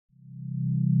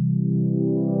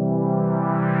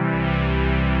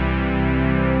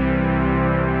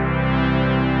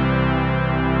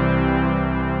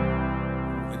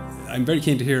I'm very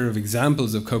keen to hear of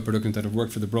examples of co-productions that have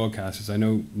worked for the broadcasters. I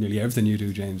know nearly everything you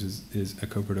do, James, is a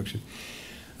co-production.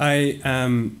 I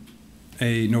am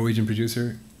a Norwegian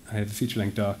producer. I have a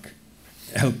feature-length doc.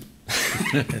 Help.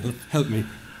 Help me.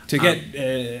 To get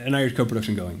an Irish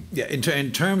co-production going. Yeah,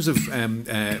 in terms of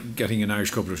getting an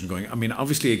Irish co-production going, I mean,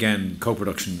 obviously, again,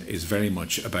 co-production is very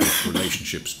much about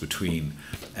relationships between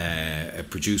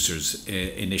producers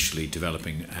initially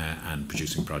developing and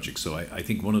producing projects. So I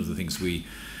think one of the things we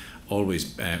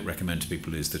always recommend to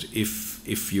people is that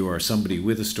if you are somebody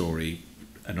with a story,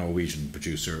 a Norwegian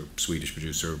producer, Swedish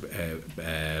producer,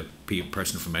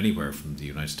 person from anywhere, from the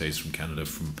United States, from Canada,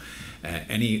 from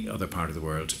any other part of the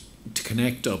world, to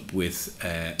connect up with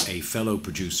a fellow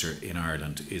producer in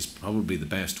Ireland is probably the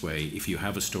best way if you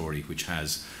have a story which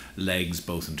has legs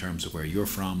both in terms of where you're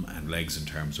from and legs in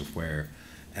terms of where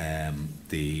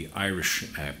the Irish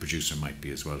producer might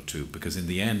be as well too, because in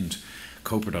the end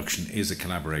co-production is a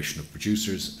collaboration of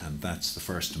producers, and that's the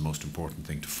first and most important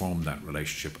thing, to form that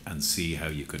relationship and see how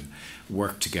you can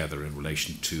work together in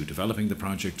relation to developing the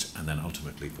project and then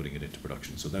ultimately putting it into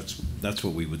production. So that's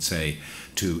what we would say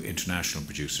to international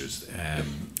producers,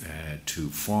 to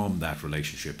form that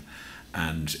relationship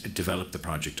and develop the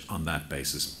project on that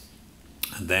basis.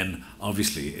 And then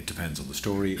obviously it depends on the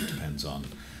story, it depends on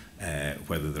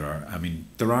whether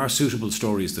there are suitable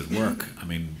stories that work. I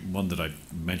mean, one that I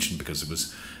mentioned because it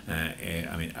was,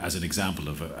 as an example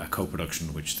of a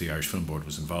co-production which the Irish Film Board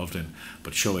was involved in,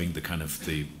 but showing the kind of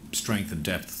the strength and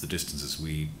depth of the distances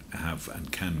we have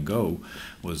and can go,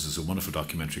 was a wonderful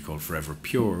documentary called Forever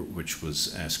Pure, which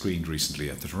was screened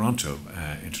recently at the Toronto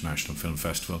International Film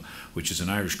Festival, which is an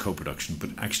Irish co-production,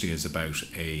 but actually is about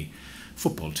a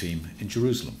football team in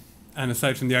Jerusalem. And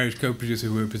aside from the Irish co-producer,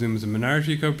 who I presume was a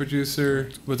minority co-producer,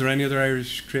 was there any other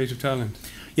Irish creative talent?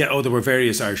 Yeah, there were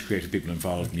various Irish creative people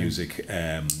involved, okay. Music,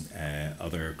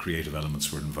 other creative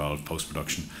elements were involved,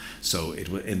 post-production. So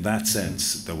in that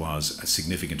sense, there was a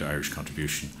significant Irish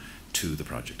contribution to the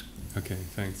project. Okay,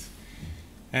 thanks.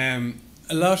 A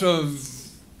lot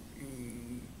of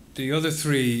the other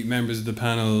three members of the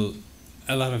panel,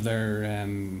 a lot of their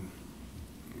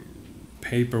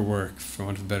paperwork, for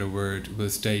want of a better word, will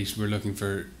state we're looking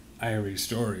for Irish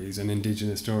stories and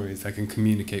Indigenous stories that can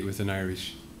communicate with an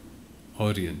Irish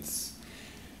audience.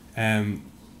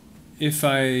 If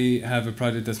I have a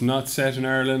project that's not set in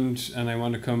Ireland and I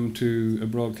want to come to a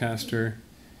broadcaster,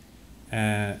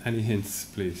 any hints,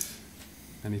 please?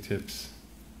 Any tips?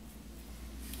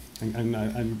 I'm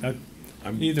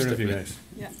either of you guys.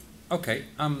 Yeah. Okay.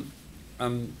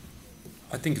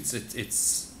 I think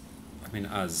it's. I mean,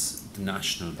 as the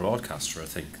national broadcaster, I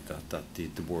think that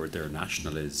the word there,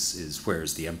 national, is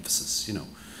where's the emphasis, you know,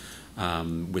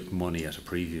 with money at a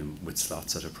premium, with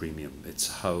slots at a premium. It's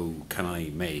how can I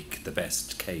make the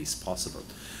best case possible.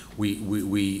 We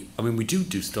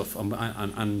do stuff, and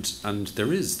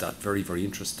there is that very, very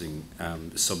interesting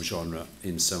subgenre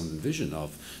in sound and vision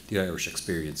of the Irish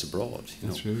experience abroad. You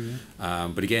know? That's true, yeah.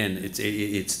 But again, it's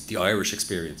the Irish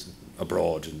experience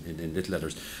abroad in little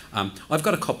letters. I've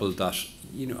got a couple that,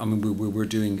 you know, I mean, we're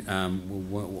doing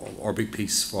our big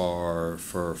piece for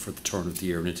the turn of the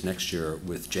year and into next year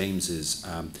with James is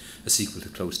a sequel to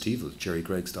Close to Evil, Jerry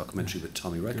Gregg's documentary with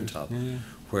Tommy Reichenthal,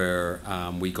 where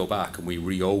we go back and we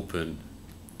reopen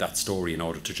that story in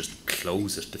order to just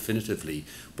close it definitively,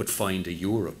 but find a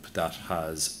Europe that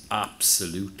has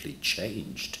absolutely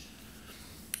changed.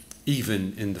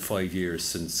 Even in the 5 years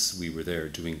since we were there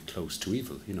doing Close to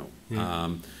Evil, you know.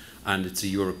 Yeah. And it's a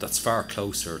Europe that's far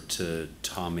closer to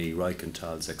Tommy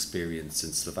Reichenthal's experience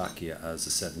in Slovakia as a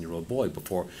 7-year-old boy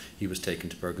before he was taken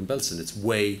to Bergen-Belsen. It's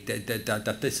way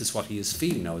that this is what he is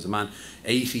feeling now as a man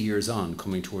 80 years on,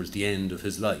 coming towards the end of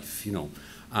his life, you know.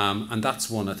 And that's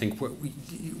one, I think,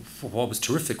 what was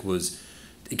terrific was,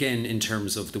 again, in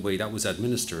terms of the way that was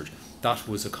administered, that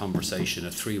was a conversation, a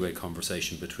three-way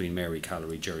conversation between Mary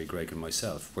Callery, Jerry Gregg and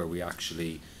myself, where we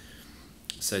actually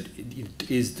said,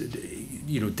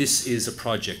 this is a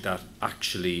project that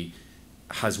actually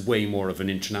has way more of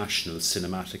an international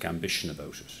cinematic ambition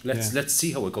about it. Let's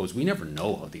see how it goes. We never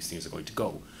know how these things are going to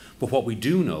go. But what we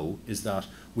do know is that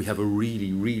we have a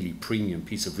really, really premium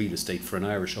piece of real estate for an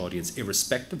Irish audience,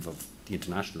 irrespective of the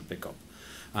international pickup.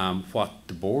 What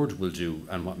the board will do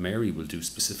and what Mary will do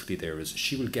specifically there is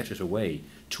she will get it away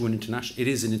to an international. It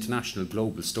is an international,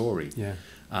 global story. Yeah.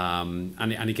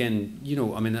 And again, you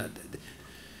know, I mean,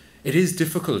 it is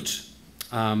difficult.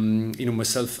 You know,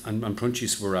 myself and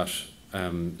Prunchis were at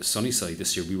Sunnyside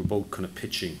this year. We were both kind of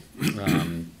pitching.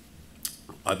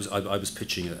 I was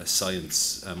pitching a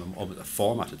science, a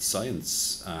formatted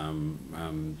science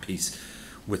piece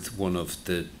with one of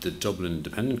the Dublin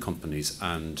independent companies,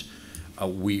 and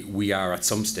we are at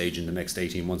some stage in the next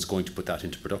 18 months going to put that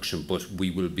into production, but we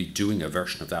will be doing a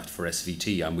version of that for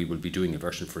SVT, and we will be doing a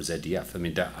version for ZDF. I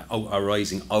mean,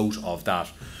 arising out of that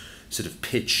sort of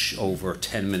pitch over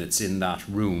 10 minutes in that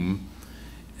room,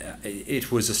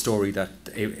 it was a story that,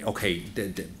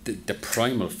 the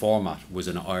primal format was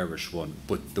an Irish one,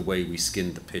 but the way we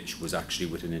skinned the pitch was actually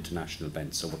with an international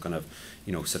bent. So we're kind of,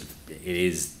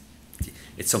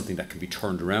 it's something that can be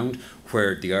turned around,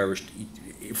 where the Irish,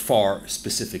 for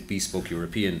specific bespoke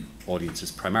European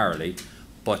audiences primarily,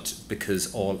 but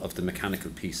because all of the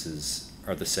mechanical pieces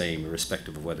are the same,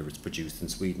 irrespective of whether it's produced in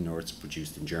Sweden or it's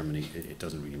produced in Germany, it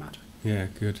doesn't really matter. Yeah,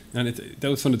 good. And that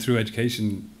was funded through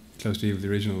education, Close to Evil, the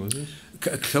original, was it?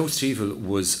 Close to Evil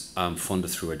was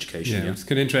funded through education, yeah. It's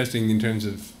kind of interesting in terms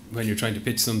of when you're trying to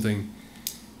pitch something,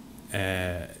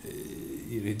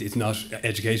 it's not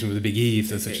education with a big E, if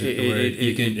that's such a word.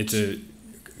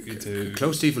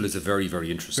 Close to Evil is a very, very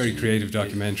interesting, very creative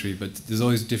documentary, but there's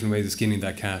always different ways of skinning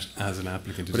that cat as an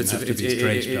applicant.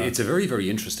 It's a very, very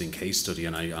interesting case study,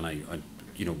 and I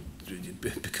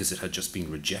because it had just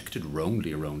been rejected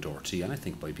wrongly around RT, and I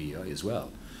think by BI as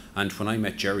well. And when I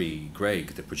met Jerry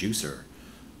Gregg, the producer,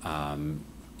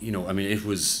 it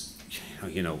was,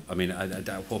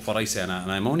 what I say, and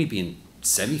I'm only being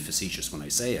semi-facetious when I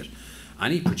say it,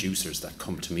 any producers that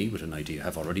come to me with an idea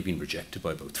have already been rejected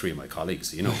by about 3 of my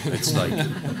colleagues. It's like,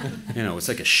 it's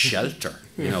like a shelter,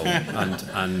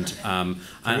 and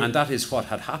that is what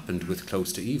had happened with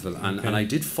Close to Evil, and I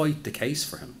did fight the case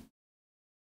for him.